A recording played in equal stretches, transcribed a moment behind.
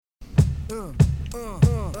Check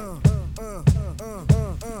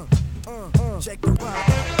the rock.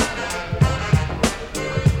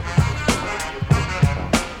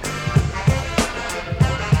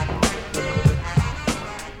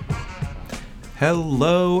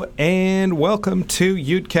 Hello and welcome to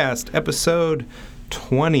Udcast episode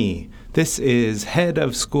 20. This is Head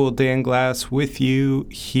of School Dan Glass with you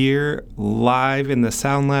here live in the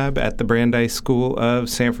Sound Lab at the Brandeis School of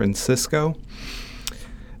San Francisco.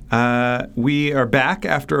 We are back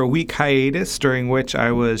after a week hiatus during which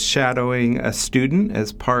I was shadowing a student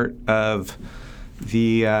as part of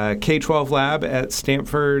the K-12 lab at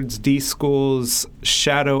Stanford's D-School's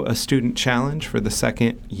Shadow a Student Challenge for the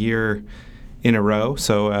second year in a row.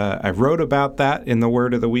 So I wrote about that in the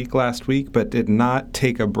Word of the Week last week, but did not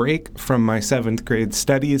take a break from my 7th grade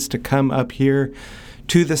studies to come up here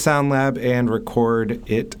to the Sound Lab and record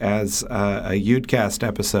it as a Udcast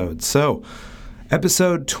episode. So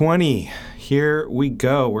episode 20, here we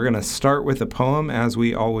go. We're going to start with a poem, as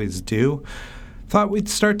we always do. Thought we'd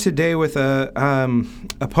start today with a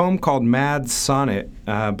poem called Mad Sonnet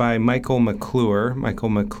by Michael McClure. Michael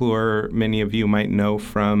McClure, many of you might know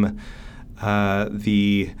from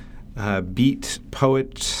the Beat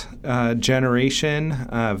poet generation,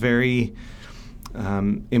 very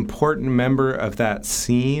important member of that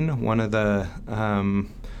scene, one of the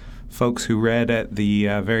folks who read at the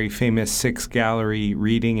very famous Six Gallery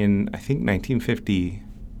reading in, I think,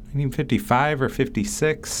 1955 or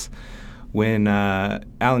 56, when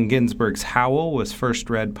Allen Ginsberg's Howl was first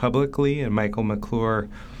read publicly, and Michael McClure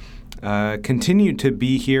continued to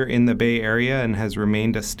be here in the Bay Area and has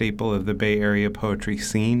remained a staple of the Bay Area poetry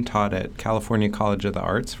scene, taught at California College of the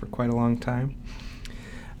Arts for quite a long time.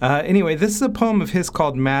 Anyway, this is a poem of his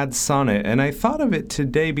called Mad Sonnet, and I thought of it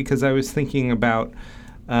today because I was thinking about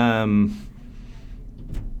the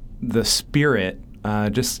spirit,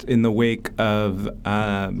 just in the wake of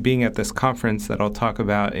being at this conference that I'll talk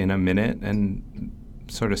about in a minute, and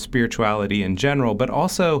sort of spirituality in general, but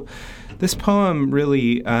also this poem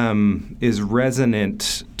really is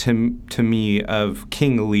resonant to me of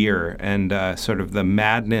King Lear and sort of the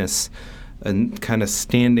madness and kind of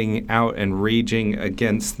standing out and raging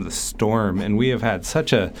against the storm. And we have had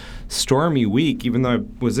such a stormy week, even though I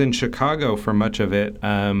was in Chicago for much of it,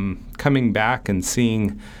 coming back and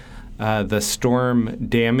seeing the storm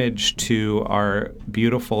damage to our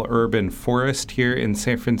beautiful urban forest here in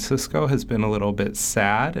San Francisco has been a little bit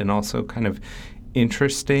sad and also kind of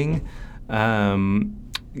interesting,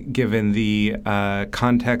 given the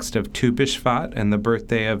context of Tu B'Shvat and the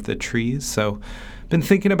birthday of the trees. So been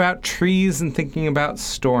thinking about trees and thinking about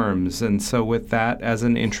storms. And so with that as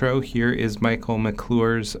an intro, here is Michael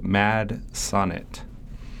McClure's Mad Sonnet.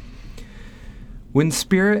 When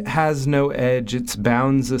spirit has no edge, its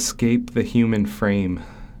bounds escape the human frame.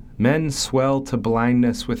 Men swell to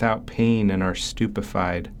blindness without pain and are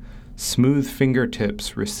stupefied. Smooth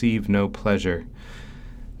fingertips receive no pleasure.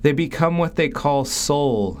 They become what they call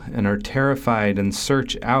soul and are terrified and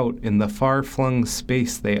search out in the far-flung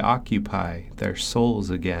space they occupy their souls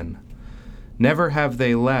again. Never have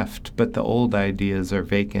they left, but the old ideas are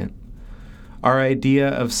vacant. Our idea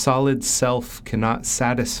of solid self cannot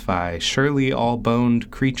satisfy. Surely all boned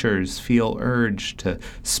creatures feel urge to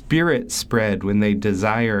spirit spread when they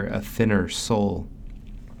desire a thinner soul.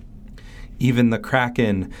 Even the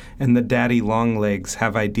kraken and the daddy longlegs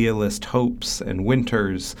have idealist hopes and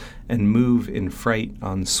winters and move in fright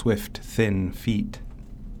on swift, thin feet.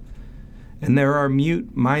 And there are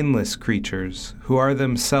mute, mindless creatures who are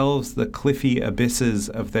themselves the cliffy abysses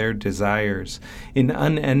of their desires, in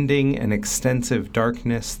unending and extensive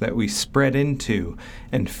darkness that we spread into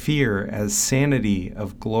and fear as sanity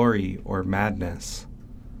of glory or madness.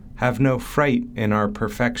 Have no fright in our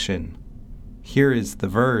perfection. Here is the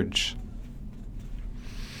verge.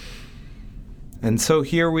 And so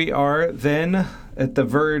here we are then at the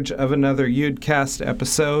verge of another Udcast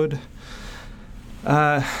episode.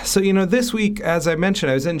 This week, as I mentioned,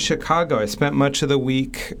 I was in Chicago. I spent much of the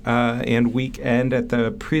week and weekend at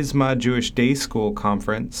the Prisma Jewish Day School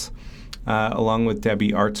Conference, along with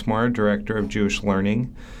Debbie Artsmore, Director of Jewish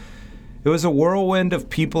Learning. It was a whirlwind of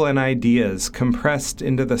people and ideas compressed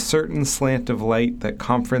into the certain slant of light that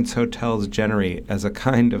conference hotels generate as a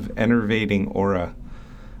kind of enervating aura.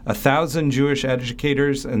 1,000 Jewish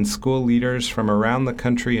educators and school leaders from around the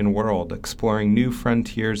country and world exploring new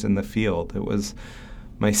frontiers in the field. It was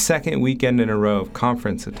my second weekend in a row of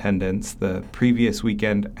conference attendance, the previous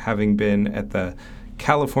weekend having been at the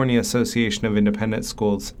California Association of Independent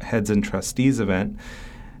Schools Heads and Trustees event,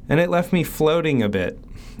 and it left me floating a bit,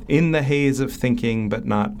 in the haze of thinking but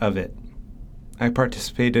not of it. I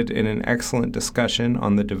participated in an excellent discussion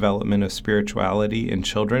on the development of spirituality in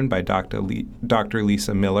children by Dr.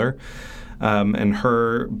 Lisa Miller and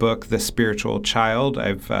her book, The Spiritual Child.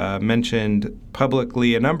 I've mentioned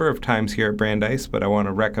publicly a number of times here at Brandeis, but I want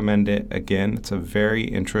to recommend it again. It's a very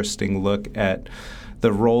interesting look at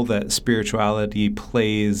the role that spirituality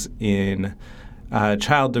plays in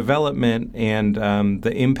child development and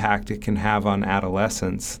the impact it can have on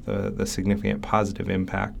adolescence, the significant positive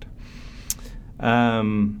impact.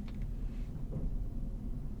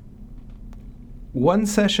 One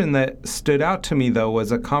session that stood out to me, though,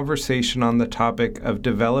 was a conversation on the topic of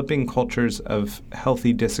developing cultures of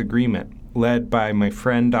healthy disagreement, led by my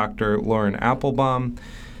friend Dr. Lauren Applebaum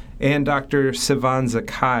and Dr. Sivan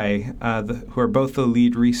Zakai, who are both the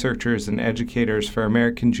lead researchers and educators for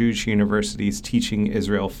American Jewish University's Teaching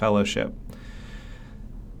Israel Fellowship.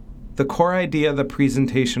 The core idea of the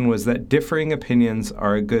presentation was that differing opinions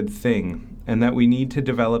are a good thing, and that we need to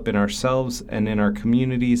develop in ourselves and in our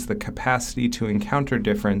communities the capacity to encounter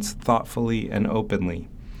difference thoughtfully and openly.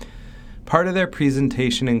 Part of their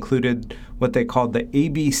presentation included what they called the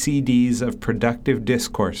ABCDs of productive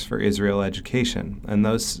discourse for Israel education. And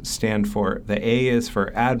those stand for, the A is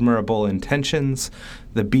for admirable intentions,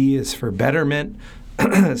 the B is for betterment,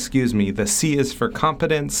 the C is for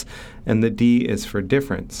competence, and the D is for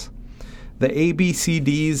difference. The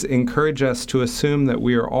ABCDs encourage us to assume that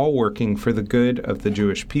we are all working for the good of the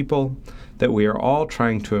Jewish people, that we are all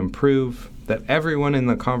trying to improve, that everyone in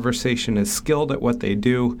the conversation is skilled at what they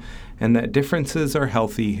do, and that differences are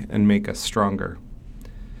healthy and make us stronger.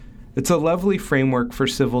 It's a lovely framework for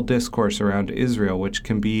civil discourse around Israel, which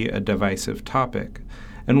can be a divisive topic,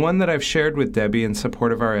 and one that I've shared with Debbie in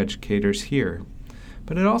support of our educators here.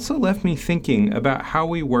 But it also left me thinking about how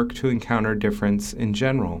we work to encounter difference in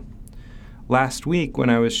general. Last week, when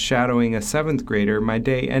I was shadowing a 7th grader, my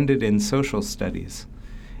day ended in social studies.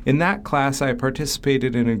 In that class, I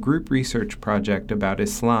participated in a group research project about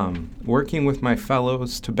Islam, working with my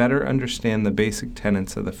fellows to better understand the basic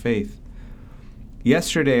tenets of the faith.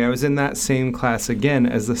 Yesterday, I was in that same class again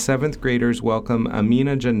as the 7th graders welcome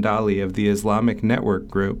Amina Jandali of the Islamic Network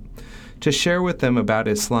Group to share with them about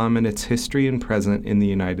Islam and its history and present in the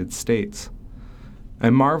United States. I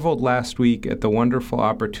marveled last week at the wonderful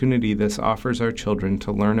opportunity this offers our children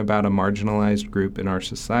to learn about a marginalized group in our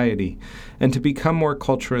society and to become more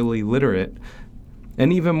culturally literate,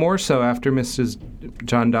 and even more so after Mrs.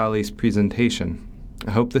 Jandali's presentation. I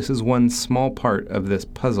hope this is one small part of this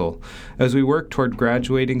puzzle as we work toward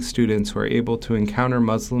graduating students who are able to encounter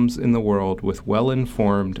Muslims in the world with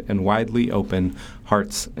well-informed and widely open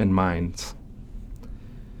hearts and minds.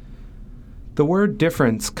 The word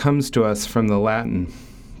difference comes to us from the Latin,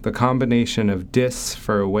 the combination of dis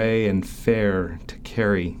for away and fare to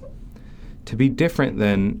carry. To be different,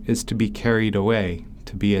 then, is to be carried away,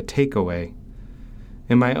 to be a takeaway.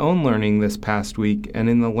 In my own learning this past week and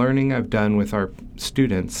in the learning I've done with our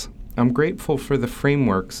students, I'm grateful for the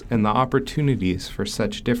frameworks and the opportunities for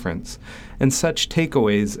such difference and such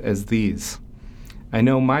takeaways as these. I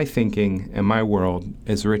know my thinking and my world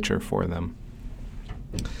is richer for them.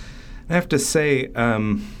 I have to say,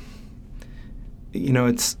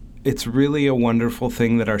 it's really a wonderful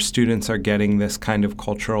thing that our students are getting this kind of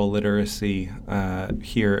cultural literacy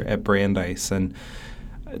here at Brandeis. And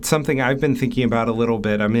it's something I've been thinking about a little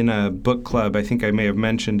bit. I'm in a book club. I think I may have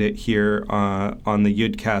mentioned it here on the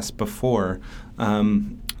Yudcast before.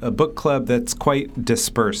 A book club that's quite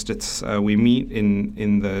dispersed. It's we meet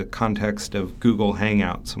in the context of Google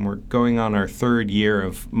Hangouts, and we're going on our 3rd year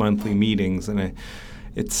of monthly meetings. And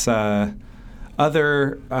it's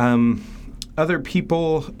other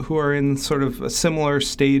people who are in sort of a similar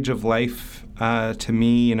stage of life to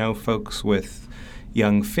me, folks with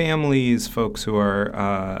young families, folks who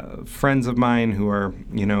are friends of mine who are,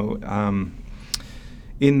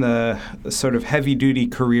 in the sort of heavy-duty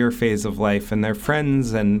career phase of life, and their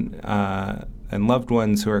friends and loved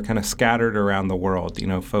ones who are kind of scattered around the world,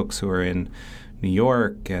 folks who are in New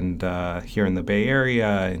York and here in the Bay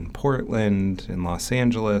Area, in Portland, in Los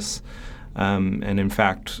Angeles. And in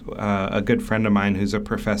fact, a good friend of mine who's a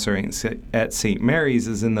professor at St. Mary's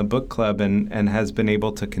is in the book club and has been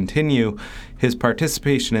able to continue his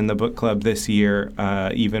participation in the book club this year,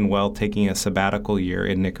 even while taking a sabbatical year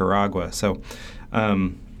in Nicaragua. So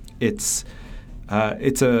it's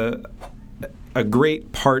a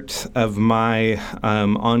great part of my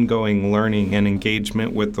ongoing learning and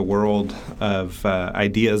engagement with the world of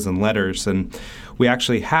ideas and letters. And we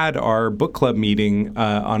actually had our book club meeting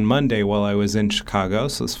on Monday while I was in Chicago,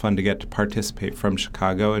 so it's fun to get to participate from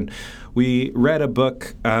Chicago. And we read a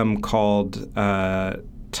book called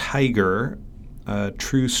Tiger, A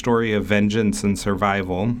True Story of Vengeance and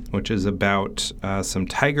Survival, which is about some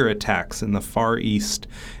tiger attacks in the Far East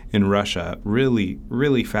in Russia. Really,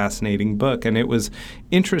 really fascinating book. And it was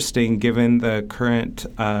interesting, given the current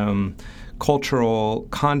cultural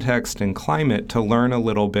context and climate, to learn a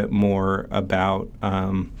little bit more about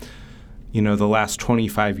the last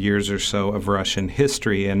 25 years or so of Russian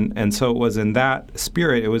history. And so it was in that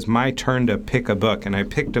spirit, it was my turn to pick a book. And I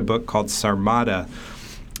picked a book called Sarmata,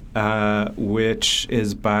 which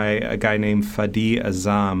is by a guy named Fadi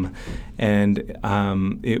Azam. And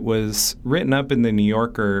it was written up in the New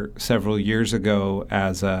Yorker several years ago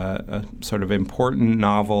as a sort of important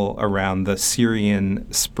novel around the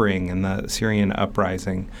Syrian Spring and the Syrian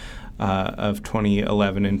uprising of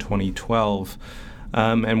 2011 and 2012.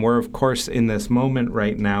 And we're, of course, in this moment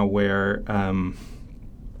right now where,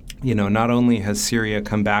 not only has Syria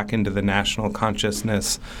come back into the national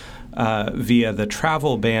consciousness via the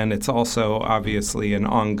travel ban, it's also obviously an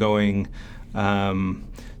ongoing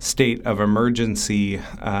state of emergency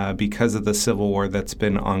because of the civil war that's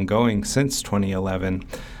been ongoing since 2011.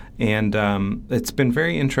 And it's been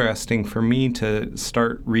very interesting for me to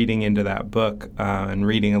start reading into that book and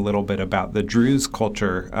reading a little bit about the Druze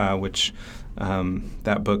culture, which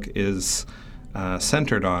that book is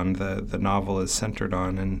centered on, the novel is centered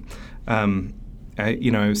on. And,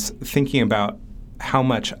 I was thinking about how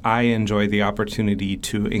much I enjoy the opportunity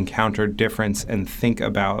to encounter difference and think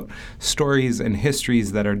about stories and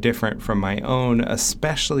histories that are different from my own,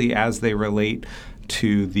 especially as they relate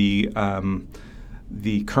to the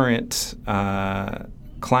current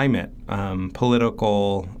climate,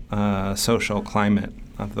 political, social climate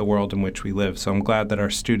of the world in which we live. So I'm glad that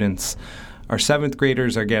our students, our 7th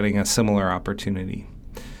graders, are getting a similar opportunity.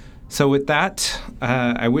 So with that,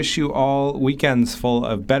 I wish you all weekends full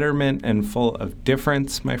of betterment and full of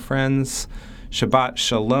difference, my friends. Shabbat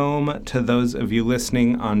Shalom to those of you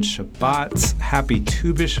listening on Shabbat. Happy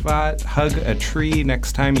Tu B'Shvat. Hug a tree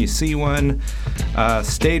next time you see one.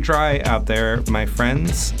 Stay dry out there, my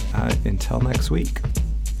friends. Until next week.